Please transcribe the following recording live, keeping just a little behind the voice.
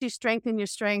you strengthen your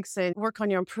strengths and work on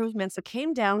your improvements, it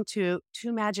came down to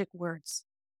two magic words: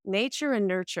 nature and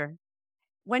nurture.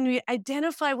 When we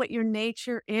identify what your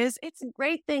nature is, it's a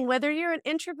great thing, whether you're an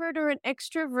introvert or an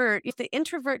extrovert. If the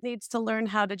introvert needs to learn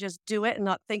how to just do it and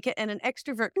not think it, and an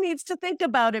extrovert needs to think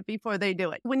about it before they do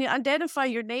it. When you identify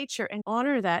your nature and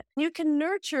honor that, you can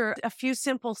nurture a few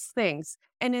simple things.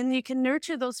 And then you can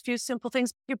nurture those few simple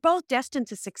things. You're both destined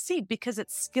to succeed because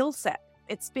it's skill set.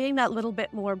 It's being that little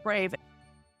bit more brave.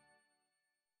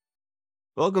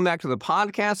 Welcome back to the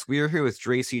podcast. We are here with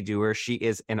Dracy Dewar. She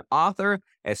is an author,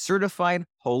 a certified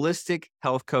holistic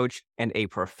health coach, and a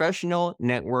professional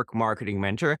network marketing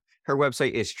mentor. Her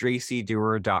website is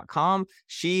dracydewar.com.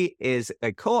 She is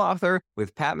a co-author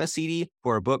with Pat Mesiti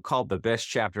for a book called The Best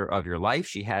Chapter of Your Life.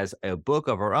 She has a book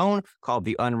of her own called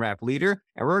The Unwrapped Leader,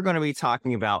 and we're going to be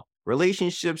talking about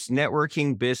relationships,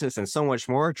 networking, business, and so much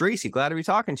more. Dracy, glad to be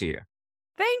talking to you.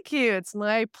 Thank you. It's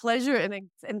my pleasure and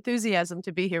enthusiasm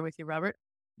to be here with you, Robert.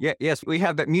 Yes, we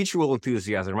have that mutual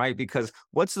enthusiasm, right? Because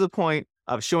what's the point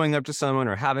of showing up to someone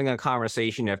or having a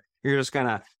conversation if you're just going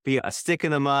to be a stick in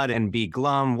the mud and be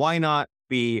glum? Why not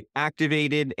be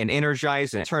activated and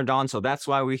energized and turned on? So that's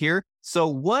why we're here. So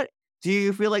what do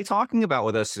you feel like talking about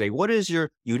with us today? What is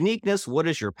your uniqueness? What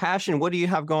is your passion? What do you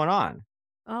have going on?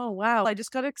 Oh, wow. I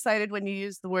just got excited when you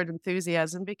used the word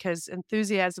enthusiasm, because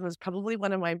enthusiasm is probably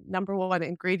one of my number one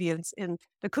ingredients in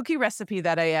the cookie recipe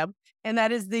that I am, and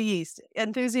that is the yeast.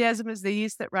 Enthusiasm is the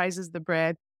yeast that rises the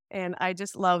bread. And I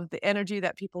just love the energy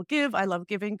that people give. I love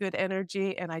giving good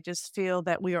energy, and I just feel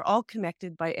that we are all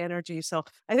connected by energy. So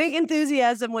I think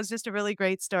enthusiasm was just a really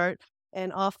great start.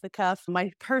 And off the cuff,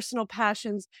 my personal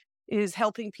passions is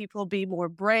helping people be more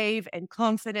brave and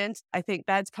confident. I think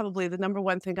that's probably the number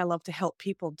one thing I love to help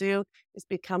people do, is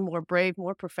become more brave,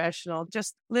 more professional,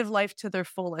 just live life to their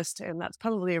fullest. And that's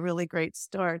probably a really great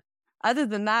start. Other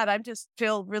than that, I just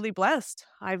feel really blessed.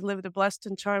 I've lived a blessed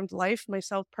and charmed life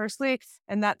myself personally,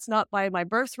 and that's not by my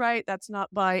birthright. That's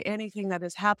not by anything that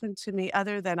has happened to me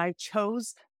other than I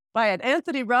chose by an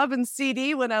Anthony Robbins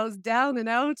CD when I was down and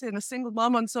out and a single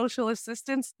mom on social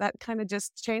assistance. That kind of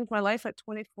just changed my life at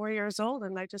 24 years old,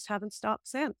 and I just haven't stopped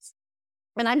since.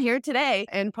 And I'm here today.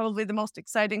 And probably the most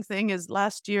exciting thing is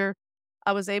last year,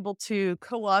 I was able to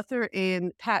co-author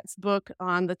in Pat's book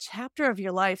on the chapter of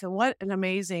your life. And what an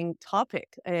amazing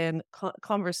topic and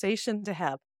conversation to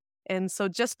have. And so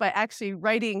just by actually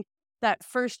writing that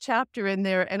first chapter in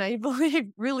there, and I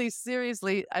believe really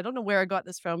seriously, I don't know where I got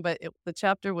this from, but the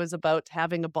chapter was about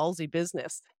having a ballsy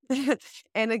business.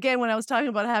 And again, when I was talking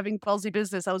about having ballsy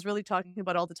business, I was really talking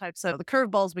about all the types of the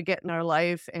curveballs we get in our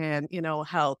life, and,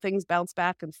 how things bounce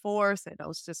back and forth. And it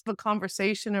was just a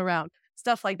conversation around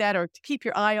stuff like that, or to keep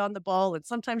your eye on the ball. And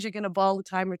sometimes you're going to ball a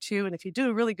time or two. And if you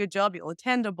do a really good job, you'll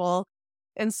attend a ball.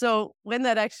 And so when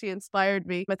that actually inspired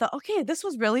me, I thought, okay, this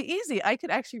was really easy. I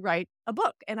could actually write a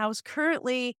book. And I was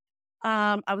currently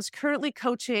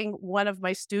coaching one of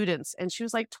my students, and she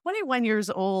was like 21 years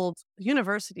old,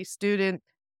 university student,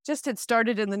 just had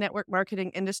started in the network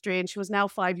marketing industry. And she was now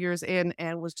 5 years in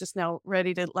and was just now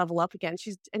ready to level up again.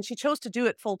 She chose to do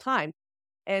it full time.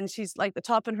 And she's like the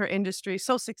top in her industry,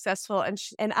 so successful.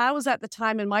 And I was at the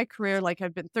time in my career, like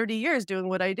I've been 30 years doing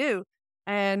what I do.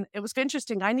 And it was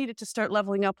interesting. I needed to start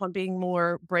leveling up on being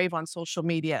more brave on social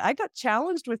media. I got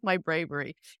challenged with my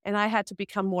bravery, and I had to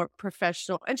become more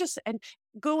professional and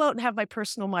go out and have my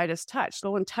personal Midas touch.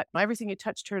 Go and touch everything you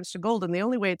touch turns to gold. And the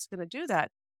only way it's going to do that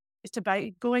is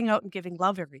by going out and giving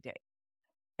love every day.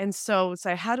 And so it's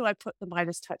like, how do I put the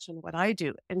Midas touch on what I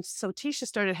do? And so Tisha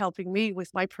started helping me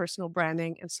with my personal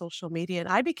branding and social media. And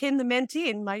I became the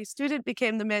mentee, and my student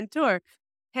became the mentor.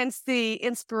 Hence the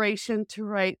inspiration to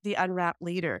write The Unwrapped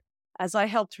Leader. As I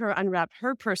helped her unwrap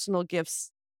her personal gifts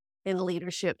in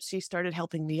leadership, she started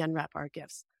helping me unwrap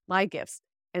my gifts.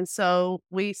 And so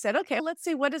we said, okay, let's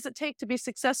see, what does it take to be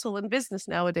successful in business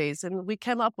nowadays? And we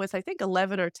came up with, I think,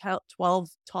 11 or 12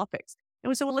 topics. And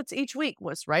we said, well, each week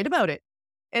was write about it.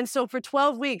 And so for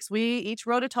 12 weeks, we each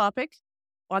wrote a topic.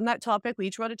 On that topic, we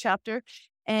each wrote a chapter.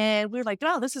 And we were like,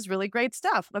 wow, this is really great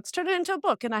stuff. Let's turn it into a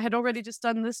book. And I had already just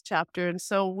done this chapter. And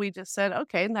so we just said,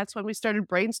 okay. And that's when we started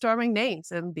brainstorming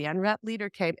names, and The Unwrapped Leader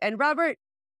came. And Robert,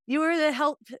 you were the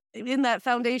help in that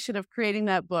foundation of creating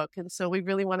that book. And so we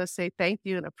really want to say thank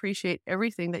you and appreciate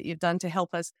everything that you've done to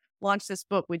help us launch this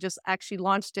book. We just actually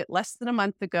launched it less than a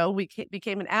month ago. We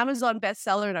became an Amazon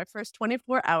bestseller in our first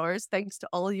 24 hours, thanks to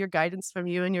all of your guidance from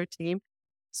you and your team.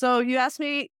 So you asked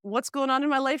me what's going on in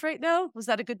my life right now. Was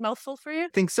that a good mouthful for you? I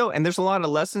think so. And there's a lot of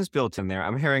lessons built in there.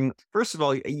 I'm hearing, first of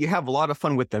all, you have a lot of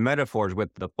fun with the metaphors,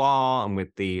 with the ball and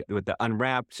with the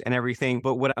unwrapped and everything.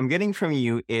 But what I'm getting from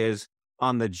you is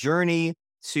on the journey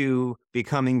to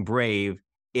becoming brave,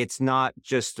 it's not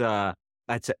just not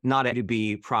a to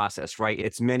be process, right?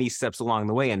 It's many steps along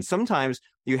the way. And sometimes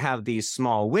you have these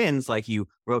small wins, like you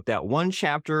wrote that one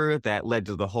chapter that led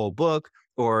to the whole book,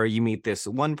 or you meet this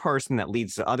one person that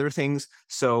leads to other things.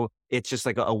 So it's just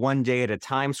like a one day at a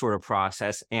time sort of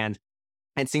process. And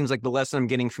it seems like the lesson I'm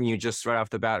getting from you just right off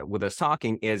the bat with us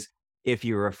talking is if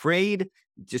you're afraid,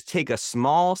 just take a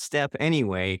small step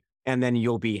anyway, and then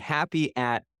you'll be happy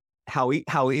at how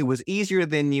it was easier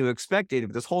than you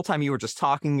expected. This whole time you were just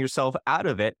talking yourself out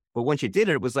of it, but once you did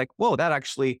it, it was like, whoa, that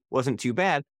actually wasn't too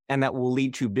bad, and that will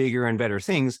lead to bigger and better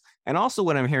things. And also,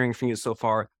 what I'm hearing from you so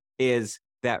far is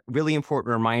that really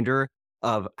important reminder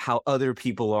of how other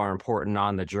people are important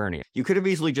on the journey. You could have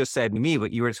easily just said me,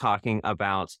 but you were talking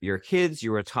about your kids.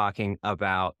 You were talking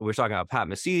about, we were talking about Pat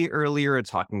Mesiti earlier,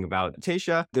 talking about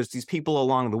Tisha. There's these people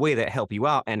along the way that help you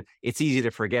out. And it's easy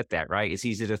to forget that, right? It's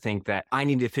easy to think that I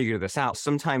need to figure this out.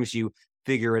 Sometimes you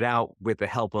figure it out with the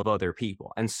help of other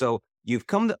people. And so you've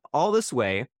come all this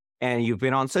way and you've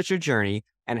been on such a journey.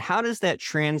 And how does that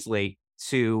translate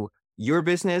to your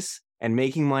business and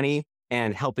making money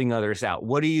and helping others out?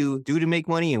 What do you do to make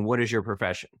money, and what is your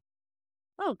profession?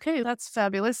 Okay, that's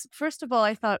fabulous. First of all,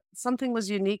 I thought something was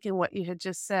unique in what you had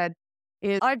just said.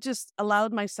 Is I've just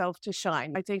allowed myself to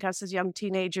shine. I think us as young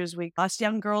teenagers, us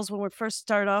young girls, when we first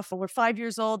start off, when we're 5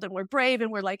 years old and we're brave and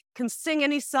we're like, can sing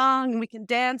any song and we can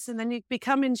dance. And then you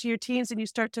become into your teens and you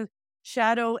start to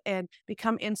shadow and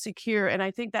become insecure. And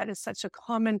I think that is such a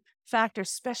common factor,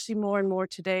 especially more and more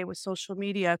today with social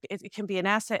media. It can be an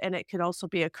asset and it can also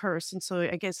be a curse. And so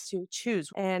I guess you choose.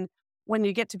 And when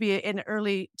you get to be in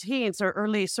early teens or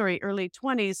early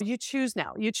 20s, you choose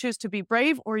now. You choose to be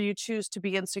brave or you choose to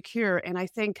be insecure. And I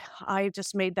think I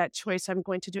just made that choice. I'm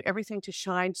going to do everything to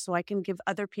shine so I can give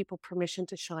other people permission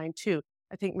to shine too.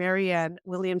 I think Marianne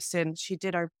Williamson, she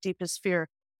did Our Deepest Fear.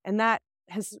 And that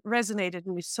has resonated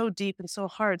in me so deep and so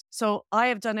hard. So I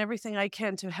have done everything I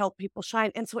can to help people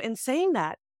shine. And so in saying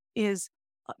that is,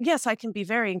 yes, I can be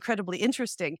very incredibly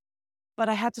interesting, but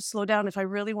I had to slow down. If I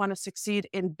really want to succeed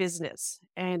in business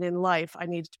and in life, I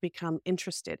needed to become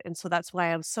interested. And so that's why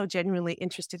I'm so genuinely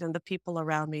interested in the people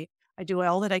around me. I do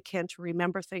all that I can to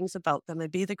remember things about them and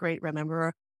be the great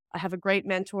rememberer. I have a great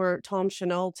mentor, Tom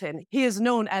Chenault, and he is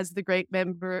known as the great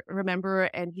rememberer,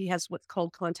 and he has what's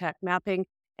called contact mapping,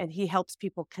 and he helps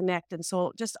people connect. And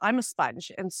so just I'm a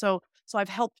sponge. And so I've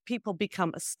helped people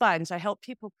become a sponge. I help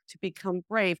people to become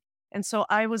brave. And so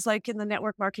I was like in the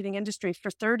network marketing industry for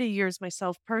 30 years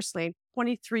myself personally,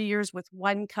 23 years with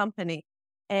one company.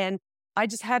 And I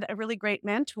just had a really great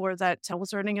mentor that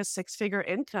was earning a six-figure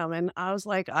income. And I was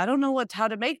like, I don't know how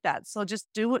to make that. So just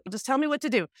just tell me what to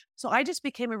do. So I just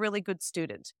became a really good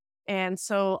student. And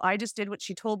so I just did what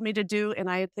she told me to do. And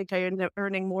I think I ended up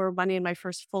earning more money in my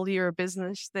first full year of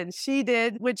business than she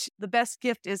did, which the best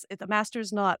gift is the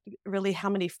master's not really how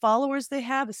many followers they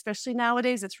have, especially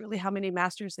nowadays. It's really how many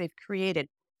masters they've created.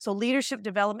 So leadership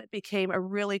development became a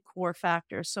really core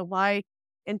factor. So my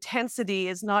intensity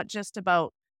is not just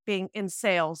about being in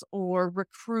sales or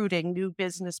recruiting new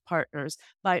business partners.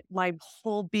 My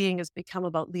whole being has become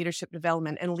about leadership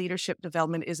development, and leadership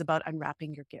development is about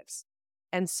unwrapping your gifts.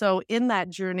 And so in that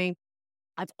journey,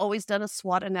 I've always done a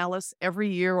SWOT analysis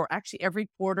every year or actually every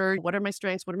quarter. What are my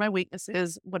strengths? What are my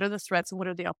weaknesses? What are the threats and what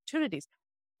are the opportunities?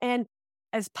 And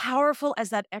as powerful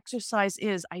as that exercise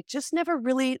is, I just never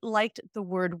really liked the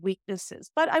word weaknesses,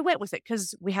 but I went with it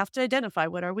because we have to identify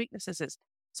what our weaknesses is.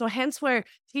 So hence where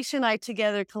Tisha and I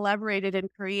together collaborated and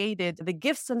created the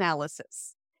gifts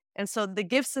analysis. And so the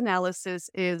gifts analysis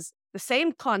is the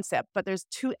same concept, but there's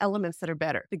two elements that are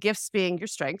better. The gifts being your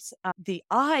strengths, the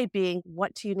I being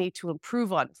what do you need to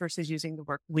improve on versus using the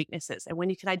word weaknesses. And when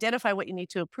you can identify what you need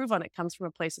to improve on, it comes from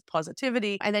a place of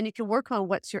positivity. And then you can work on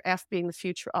what's your F being the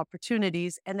future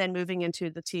opportunities, and then moving into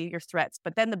the T, your threats.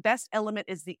 But then the best element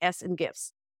is the S in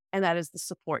gifts, and that is the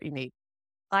support you need.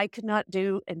 I could not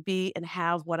do and be and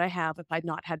have what I have if I'd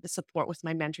not had the support with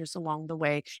my mentors along the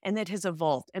way. And it has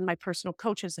evolved, and my personal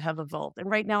coaches have evolved. And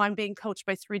right now I'm being coached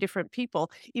by three different people,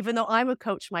 even though I'm a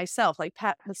coach myself. Like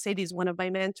Pat Mesiti is one of my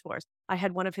mentors. I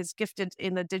had one of his gifted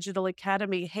in the digital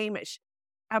academy, Hamish.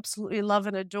 Absolutely love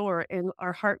and adore. And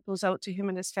our heart goes out to him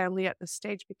and his family at this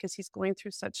stage because he's going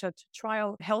through such a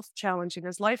trial health challenge in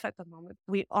his life at the moment.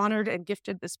 We honored and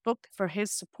gifted this book for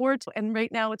his support. And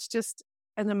right now it's just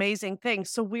an amazing thing.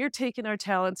 So we're taking our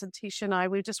talents, and Tisha and I,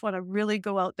 we just want to really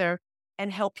go out there and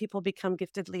help people become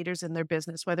gifted leaders in their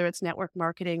business, whether it's network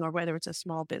marketing or whether it's a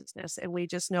small business. And we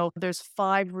just know there's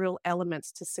 5 real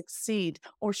elements to succeed,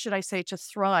 or should I say to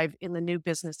thrive in the new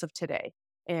business of today.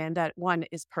 And that one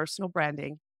is personal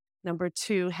branding. Number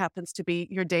 2 happens to be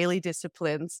your daily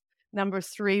disciplines. Number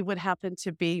 3 would happen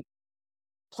to be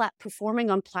performing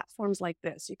on platforms like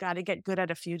this. You got to get good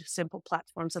at a few simple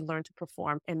platforms and learn to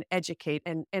perform and educate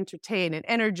and entertain and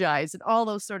energize and all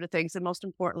those sort of things. And most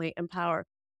importantly, empower.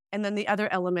 And then the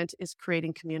other element is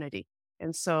creating community.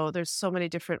 And so there's so many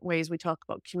different ways we talk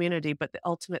about community, but the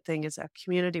ultimate thing is a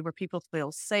community where people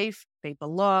feel safe, they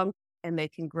belong, and they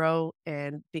can grow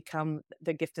and become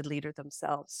the gifted leader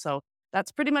themselves. So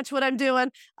that's pretty much what I'm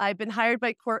doing. I've been hired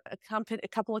by a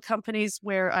couple of companies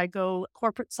where I go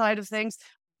corporate side of things,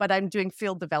 but I'm doing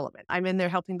field development. I'm in there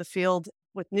helping the field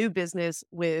with new business,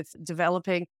 with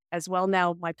developing as well.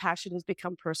 Now, my passion has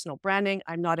become personal branding.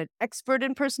 I'm not an expert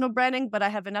in personal branding, but I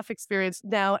have enough experience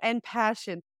now and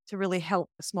passion to really help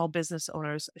small business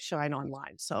owners shine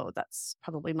online. So that's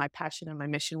probably my passion and my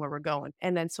mission where we're going.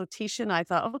 And then so Tisha and I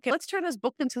thought, okay, let's turn this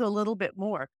book into a little bit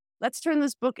more. Let's turn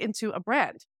this book into a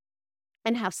brand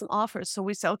and have some offers. So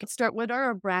we said, okay, start with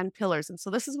our brand pillars. And so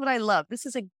this is what I love. This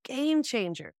is a game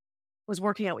changer, was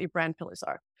working out what your brand pillars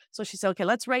are. So she said, okay,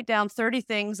 let's write down 30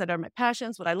 things that are my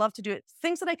passions, what I love to do,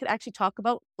 things that I could actually talk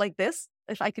about like this.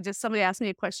 If I could just, somebody asked me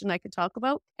a question I could talk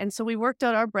about. And so we worked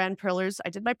out our brand pillars. I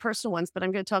did my personal ones, but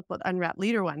I'm going to talk about Unwrapped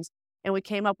leader ones. And we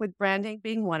came up with branding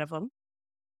being one of them.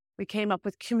 We came up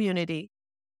with community,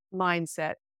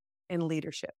 mindset, and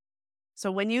leadership. So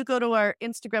when you go to our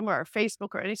Instagram or our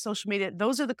Facebook or any social media,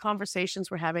 those are the conversations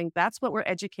we're having. That's what we're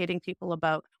educating people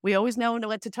about. We always know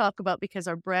what to talk about because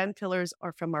our brand pillars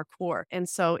are from our core. And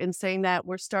so in saying that,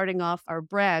 we're starting off our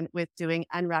brand with doing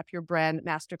Unwrap Your Brand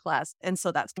Masterclass. And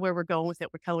so that's where we're going with it.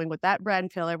 We're going with that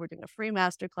brand pillar. We're doing a free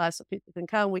masterclass so people can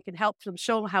come. We can help them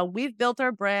show them how we've built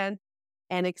our brand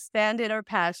and expanded our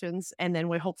passions. And then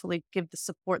we hopefully give the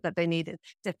support that they need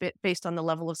based on the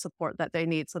level of support that they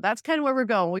need. So that's kind of where we're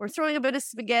going. We're throwing a bit of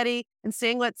spaghetti and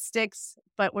seeing what sticks,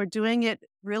 but we're doing it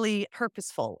really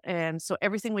purposeful. And so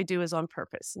everything we do is on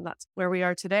purpose. And that's where we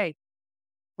are today.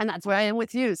 And that's where I am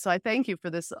with you. So I thank you for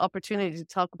this opportunity to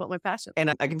talk about my passion.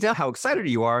 And I can tell how excited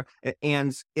you are.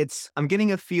 And I'm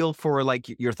getting a feel for like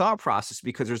your thought process,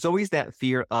 because there's always that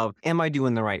fear of, am I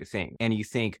doing the right thing? And you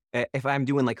think, if I'm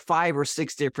doing like 5 or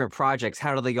 6 different projects,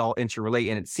 how do they all interrelate?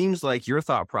 And it seems like your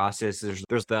thought process is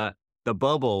there's the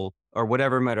bubble or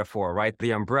whatever metaphor, right?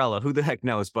 The umbrella, who the heck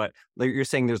knows? But like you're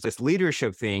saying, there's this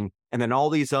leadership thing and then all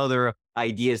these other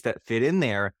ideas that fit in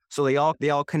there. So they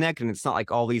all connect, and it's not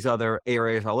like all these other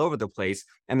areas all over the place.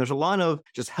 And there's a lot of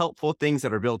just helpful things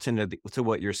that are built into to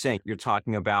what you're saying. You're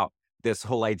talking about this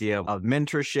whole idea of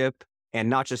mentorship and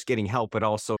not just getting help, but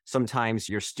also sometimes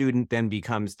your student then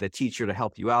becomes the teacher to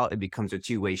help you out. It becomes a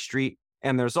two-way street.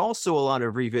 And there's also a lot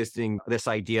of revisiting this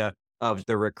idea of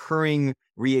the recurring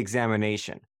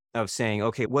reexamination of saying,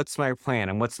 okay, what's my plan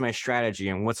and what's my strategy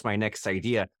and what's my next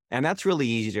idea? And that's really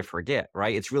easy to forget,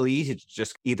 right? It's really easy to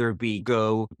just either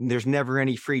there's never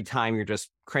any free time. You're just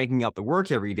cranking out the work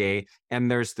every day.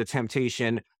 And there's the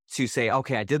temptation to say,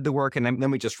 okay, I did the work and then let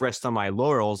me just rest on my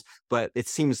laurels. But it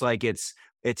seems like it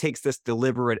takes this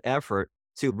deliberate effort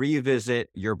to revisit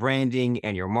your branding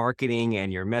and your marketing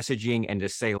and your messaging and to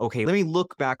say, okay, let me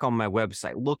look back on my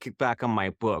website, look back on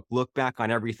my book, look back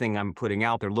on everything I'm putting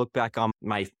out there, look back on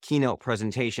my keynote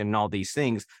presentation and all these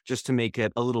things just to make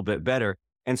it a little bit better.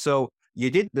 And so you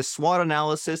did the SWOT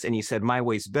analysis and you said, my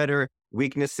way's better,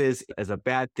 weaknesses is a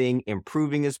bad thing,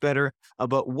 improving is better.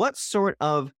 But what sort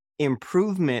of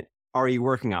improvement are you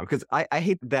working on? Because I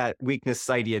hate that weakness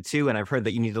idea too. And I've heard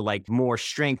that you need to like more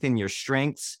strengthen your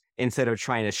strengths instead of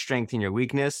trying to strengthen your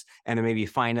weakness and then maybe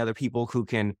find other people who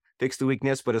can fix the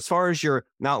weakness. But as far as your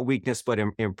not weakness, but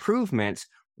improvement,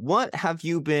 what have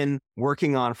you been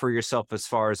working on for yourself as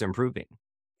far as improving?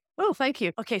 Oh, thank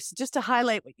you. Okay, so just to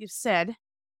highlight what you said,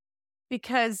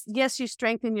 because yes, you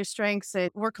strengthen your strengths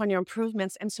and work on your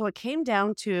improvements. And so it came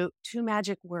down to 2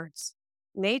 magic words,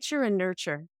 nature and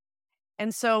nurture.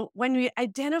 And so when we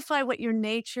identify what your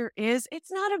nature is,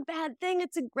 it's not a bad thing.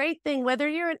 It's a great thing, whether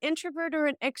you're an introvert or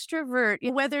an extrovert,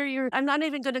 I'm not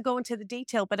even going to go into the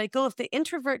detail, but if the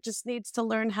introvert just needs to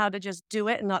learn how to just do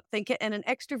it and not think it, and an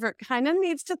extrovert kind of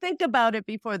needs to think about it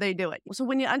before they do it. So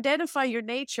when you identify your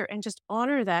nature and just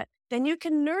honor that, then you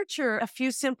can nurture a few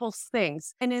simple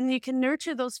things. And then you can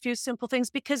nurture those few simple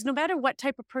things because no matter what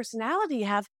type of personality you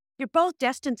have, you're both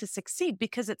destined to succeed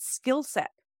because it's skill set.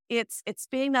 It's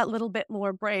being that little bit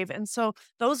more brave. And so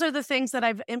those are the things that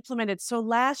I've implemented. So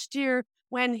last year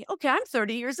I'm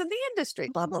 30 years in the industry,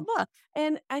 blah, blah, blah.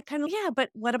 And I but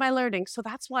what am I learning? So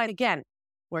that's why, again,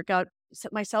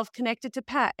 set myself connected to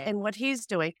Pat and what he's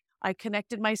doing. I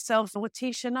connected myself with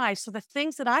Tisha and I. So the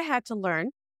things that I had to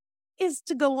learn is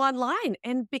to go online.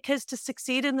 And because to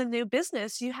succeed in the new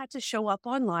business, you had to show up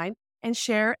online and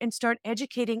share and start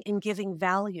educating and giving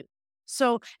value.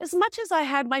 So as much as I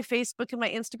had my Facebook and my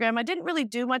Instagram, I didn't really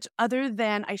do much other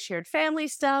than I shared family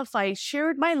stuff. I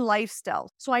shared my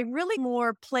lifestyle. So I really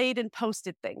more played and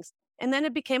posted things. And then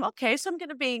it became, okay, so I'm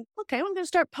going to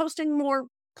start posting more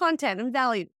content and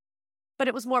value. But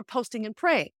it was more posting and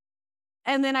praying.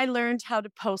 And then I learned how to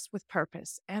post with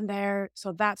purpose.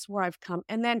 So that's where I've come.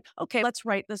 And then, okay, let's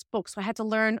write this book. So I had to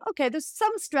learn, okay, there's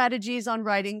some strategies on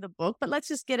writing the book, but let's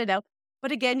just get it out.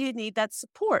 But again, you need that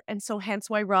support. And so hence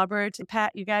why Robert and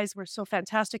Pat, you guys were so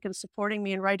fantastic in supporting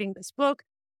me in writing this book.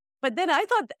 But then I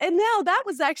thought, and now that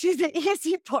was actually the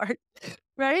easy part,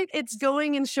 right? It's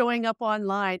going and showing up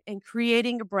online and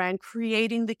creating a brand,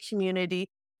 creating the community.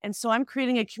 And so I'm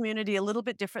creating a community a little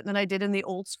bit different than I did in the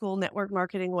old school network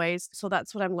marketing ways. So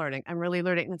that's what I'm learning. I'm really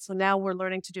learning. And so now we're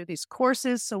learning to do these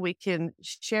courses so we can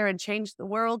share and change the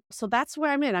world. So that's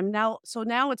where I'm in. So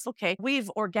now it's okay. We've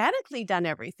organically done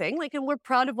everything, and we're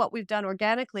proud of what we've done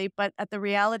organically. But the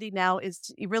reality now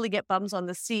is you really get bums on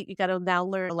the seat. You got to now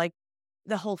learn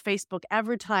the whole Facebook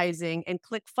advertising and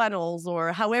click funnels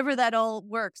or however that all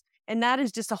works. And that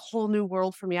is just a whole new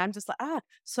world for me. I'm just like,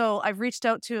 So I've reached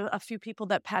out to a few people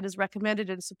that Pat has recommended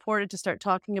and supported to start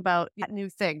talking about that new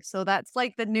thing. So that's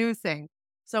like the new thing.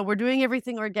 So we're doing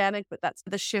everything organic, but that's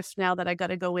the shift now that I got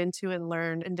to go into and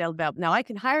learn and delve out. Now I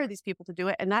can hire these people to do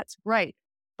it, and that's great.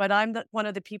 But I'm one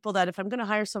of the people that if I'm going to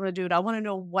hire someone to do it, I want to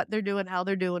know what they're doing, how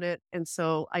they're doing it. And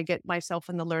so I get myself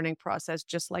in the learning process,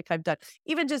 just like I've done,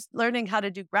 even just learning how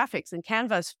to do graphics and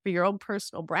canvas for your own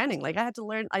personal branding.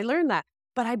 I learned that,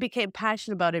 but I became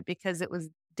passionate about it because it was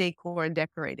decor and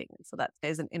decorating. And so that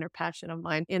is an inner passion of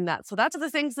mine in that. So that's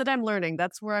the things that I'm learning.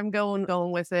 That's where I'm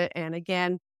going with it. And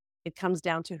again, it comes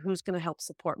down to who's going to help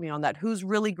support me on that, who's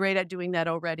really great at doing that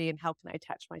already, and how can I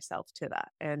attach myself to that.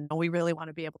 And we really want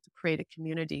to be able to create a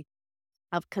community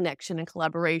of connection and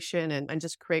collaboration and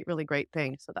just create really great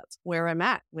things. So that's where I'm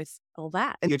at with all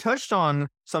that. And you touched on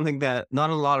something that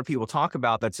not a lot of people talk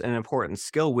about that's an important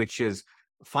skill, which is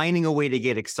finding a way to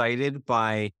get excited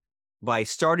by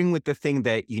starting with the thing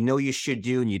that you know you should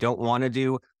do and you don't want to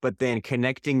do, but then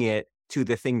connecting it to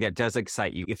the thing that does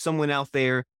excite you. If someone out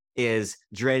there is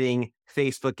dreading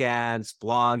Facebook ads,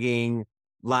 blogging,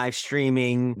 live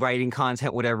streaming, writing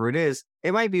content, whatever it is,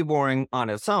 it might be boring on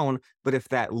its own. But if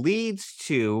that leads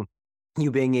to you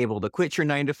being able to quit your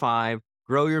 9 to 5,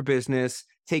 grow your business,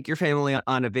 take your family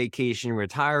on a vacation,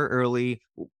 retire early,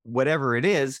 whatever it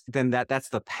is, then that's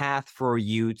the path for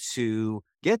you to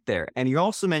get there. And you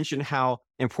also mentioned how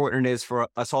important it is for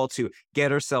us all to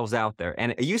get ourselves out there.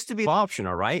 And it used to be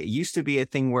optional, right? It used to be a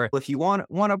thing where if you want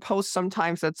to post,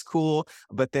 sometimes that's cool.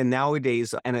 But then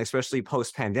nowadays, and especially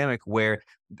post-pandemic, where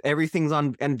everything's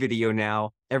on video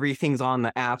now, everything's on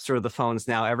the apps or the phones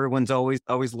now, everyone's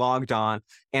always logged on.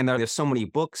 And there's so many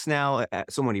books now,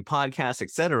 so many podcasts,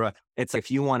 etc. It's like if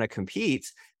you want to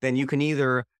compete, then you can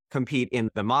either compete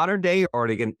in the modern day or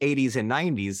again 80s and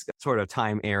 90s sort of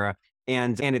time era.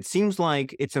 And it seems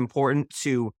like it's important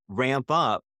to ramp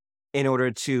up in order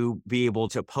to be able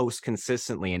to post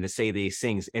consistently and to say these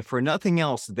things. If for nothing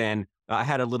else, then I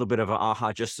had a little bit of an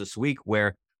aha just this week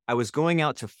where I was going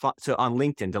out to on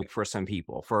LinkedIn to look for some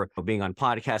people for being on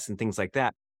podcasts and things like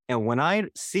that. And when I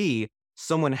see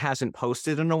someone hasn't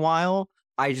posted in a while,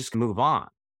 I just move on.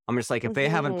 I'm just like, if they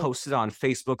haven't posted on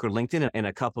Facebook or LinkedIn in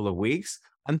a couple of weeks,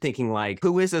 I'm thinking like,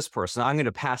 who is this person? I'm going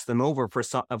to pass them over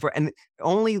and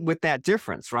only with that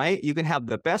difference, right? You can have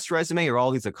the best resume or all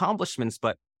these accomplishments,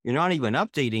 but you're not even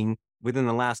updating within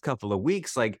the last couple of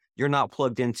weeks. Like you're not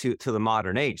plugged into the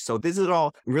modern age. So these are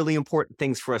all really important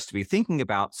things for us to be thinking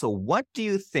about. So what do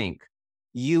you think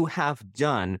you have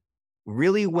done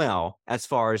really well as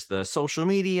far as the social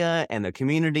media and the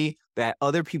community that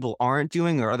other people aren't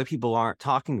doing or other people aren't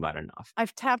talking about enough?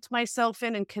 I've tapped myself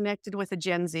in and connected with a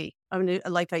Gen Z,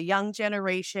 like a young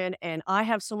generation, and I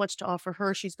have so much to offer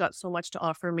her. She's got so much to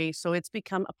offer me. So it's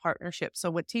become a partnership.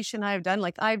 So what Tisha and I have done,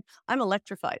 I'm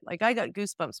electrified. Like I got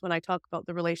goosebumps when I talk about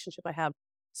the relationship I have.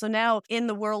 So now in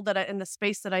the world in the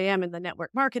space that I am in the network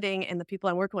marketing and the people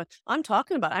I'm working with,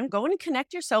 I'm going to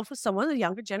connect yourself with someone of the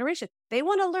younger generation. They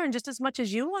want to learn just as much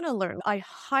as you want to learn. I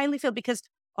highly feel because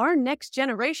our next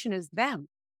generation is them.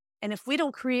 And if we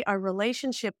don't create our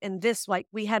relationship in this, like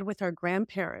we had with our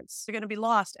grandparents, they're going to be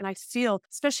lost. And I feel,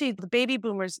 especially the baby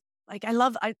boomers, like I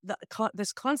love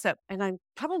this concept, and I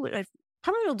probably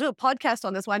will do a podcast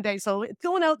on this one day. So it's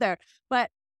going out there, but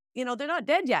they're not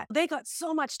dead yet. They got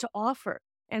so much to offer.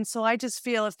 And so I just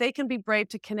feel if they can be brave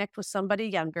to connect with somebody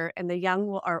younger, and the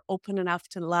young are open enough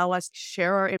to allow us to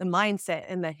share the mindset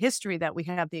and the history that we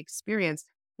have, the experience,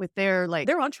 with they're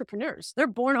entrepreneurs. They're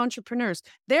born entrepreneurs.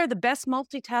 They're the best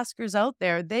multitaskers out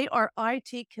there. They are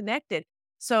IT connected.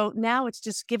 So now it's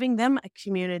just giving them a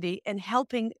community and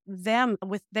helping them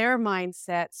with their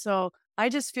mindset. So I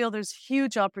just feel there's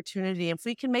huge opportunity. If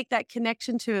we can make that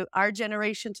connection to our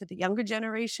generation, to the younger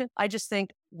generation, I just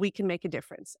think we can make a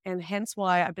difference. And hence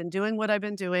why I've been doing what I've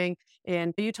been doing.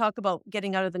 And you talk about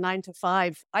getting out of the 9 to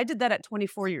 5. I did that at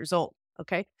 24 years old.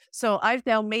 Okay. So I've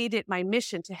now made it my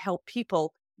mission to help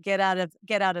people get out of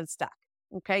stuck.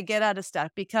 Okay. Get out of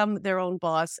stuck, become their own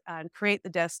boss and create the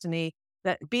destiny,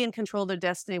 that be in control of their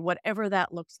destiny, whatever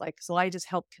that looks like. So I just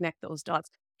help connect those dots.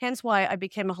 Hence why I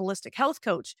became a holistic health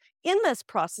coach in this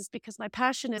process, because my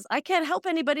passion is I can't help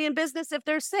anybody in business if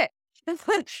they're sick.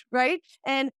 Right.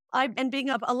 And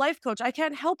being a life coach, I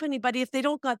can't help anybody if they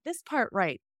don't got this part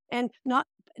right. And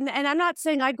I'm not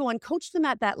saying I go and coach them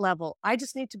at that level. I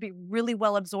just need to be really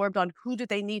well absorbed on who do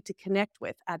they need to connect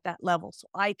with at that level. So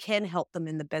I can help them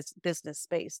in the business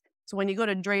space. So when you go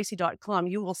to dracy.com,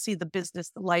 you will see the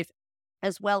business, the life,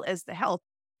 as well as the health,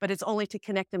 but it's only to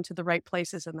connect them to the right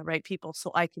places and the right people. So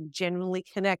I can genuinely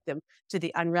connect them to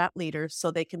the unwrapped leader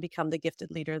so they can become the gifted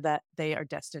leader that they are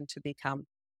destined to become.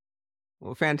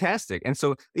 Well, fantastic. And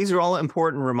so these are all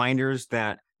important reminders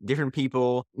that different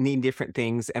people need different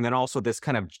things. And then also this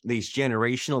kind of these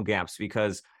generational gaps,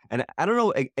 because, and I don't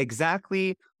know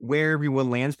exactly where everyone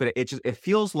lands, but it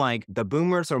feels like the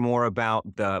boomers are more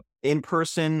about the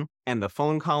in-person and the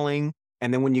phone calling.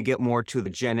 And then when you get more to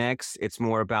the Gen X, it's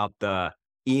more about the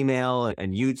email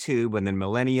and YouTube. And then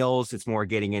millennials, it's more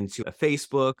getting into a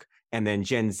Facebook. And then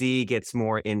Gen Z gets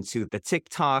more into the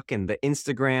TikTok and the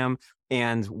Instagram.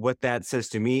 And what that says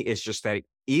to me is just that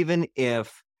even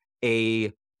if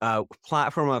a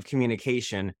platform of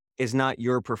communication is not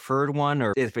your preferred one,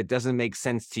 or if it doesn't make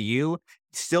sense to you,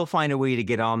 still find a way to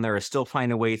get on there, or still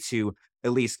find a way to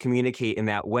at least communicate in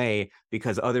that way,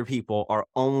 because other people are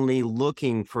only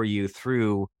looking for you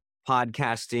through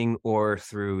podcasting or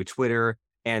through Twitter.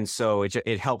 And so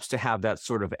it helps to have that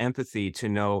sort of empathy to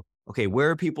know, okay, where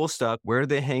are people stuck? Where are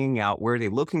they hanging out? Where are they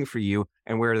looking for you?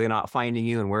 And where are they not finding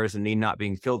you? And where is the need not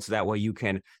being filled? So that way you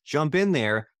can jump in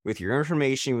there with your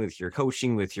information, with your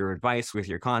coaching, with your advice, with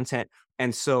your content.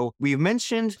 And so we've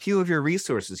mentioned a few of your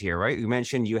resources here, right? We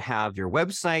mentioned you have your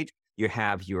website, you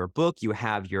have your book, you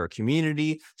have your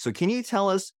community. So can you tell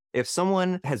us, if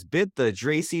someone has bit the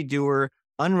Dracy Dewar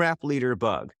Unwrapped Leader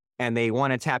bug, and they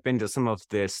want to tap into some of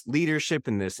this leadership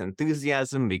and this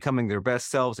enthusiasm, becoming their best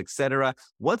selves, etc.,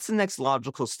 what's the next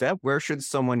logical step? Where should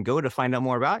someone go to find out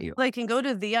more about you? They can go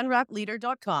to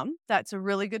theunwrappedleader.com. That's a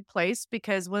really good place,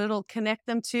 because what it'll connect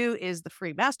them to is the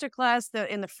free masterclass,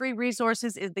 the free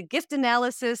resources, is the gift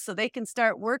analysis, so they can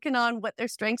start working on what their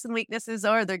strengths and weaknesses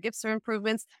are, their gifts or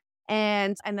improvements.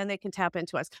 And then they can tap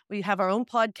into us. We have our own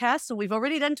podcast. So we've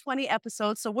already done 20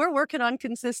 episodes. So we're working on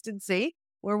consistency.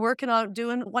 We're working on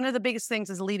doing, one of the biggest things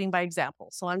is leading by example.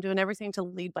 So I'm doing everything to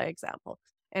lead by example.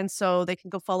 And so they can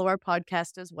go follow our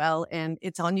podcast as well. And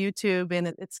it's on YouTube and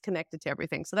it's connected to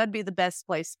everything. So that'd be the best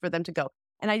place for them to go.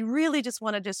 And I really just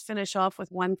want to finish off with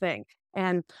one thing.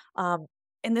 And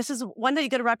this is one that you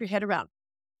got to wrap your head around.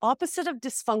 Opposite of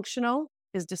dysfunctional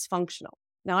is dysfunctional.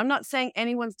 Now, I'm not saying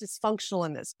anyone's dysfunctional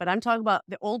in this, but I'm talking about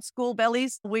the old school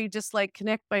bellies. We just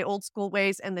connect by old school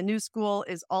ways, and the new school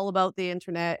is all about the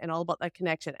internet and all about that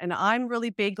connection. And I'm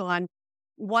really big on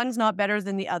one's not better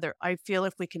than the other. I feel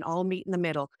if we can all meet in the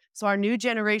middle. So our new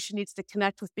generation needs to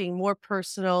connect with being more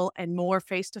personal and more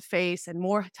face-to-face and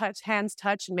more hands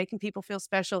touch and making people feel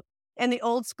special. And the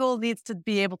old school needs to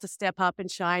be able to step up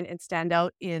and shine and stand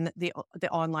out in the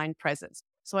online presence.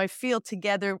 So I feel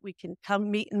together we can come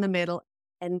meet in the middle.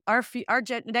 And our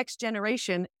next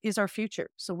generation is our future.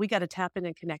 So we got to tap in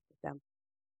and connect with them.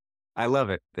 I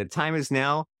love it. The time is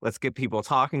now. Let's get people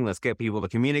talking. Let's get people to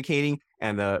communicating.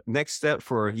 And the next step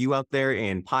for you out there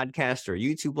in podcast or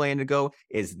YouTube land to go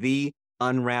is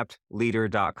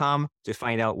theunwrappedleader.com to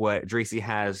find out what Dracy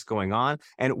has going on.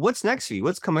 And what's next for you?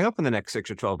 What's coming up in the next 6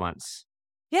 or 12 months?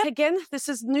 Yeah, again, this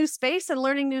is new space and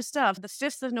learning new stuff. The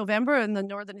 5th of November in the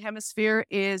Northern Hemisphere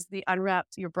is the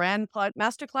Unwrapped Your Brand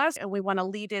Masterclass. And we want to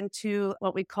lead into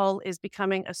what we call is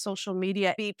becoming a social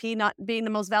media VP, not being the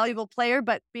most valuable player,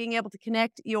 but being able to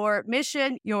connect your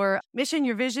mission, your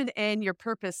vision, and your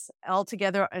purpose all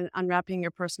together and unwrapping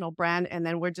your personal brand. And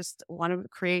then we're just want to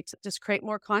create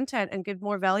more content and give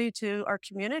more value to our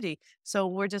community. So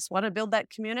we just want to build that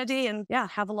community and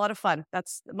have a lot of fun.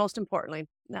 That's most importantly.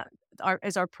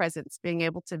 Our presence, being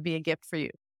able to be a gift for you.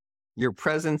 Your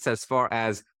presence as far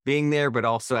as being there, but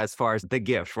also as far as the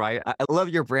gift, right? I love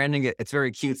your branding. It's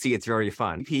very cutesy. It's very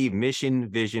fun. Mission,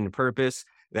 vision, purpose.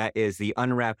 That is the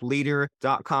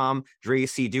unwrappedleader.com,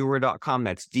 DracyDewer.com.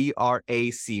 That's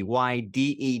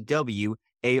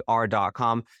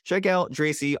DracyDewer.com. Check out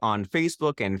Dracy on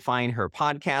Facebook and find her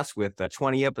podcast with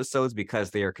 20 episodes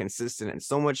because they are consistent and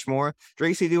so much more.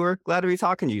 Dracy Dewar, glad to be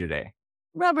talking to you today.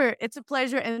 Robert, it's a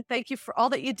pleasure. And thank you for all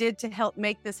that you did to help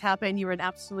make this happen. You're an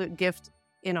absolute gift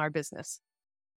in our business.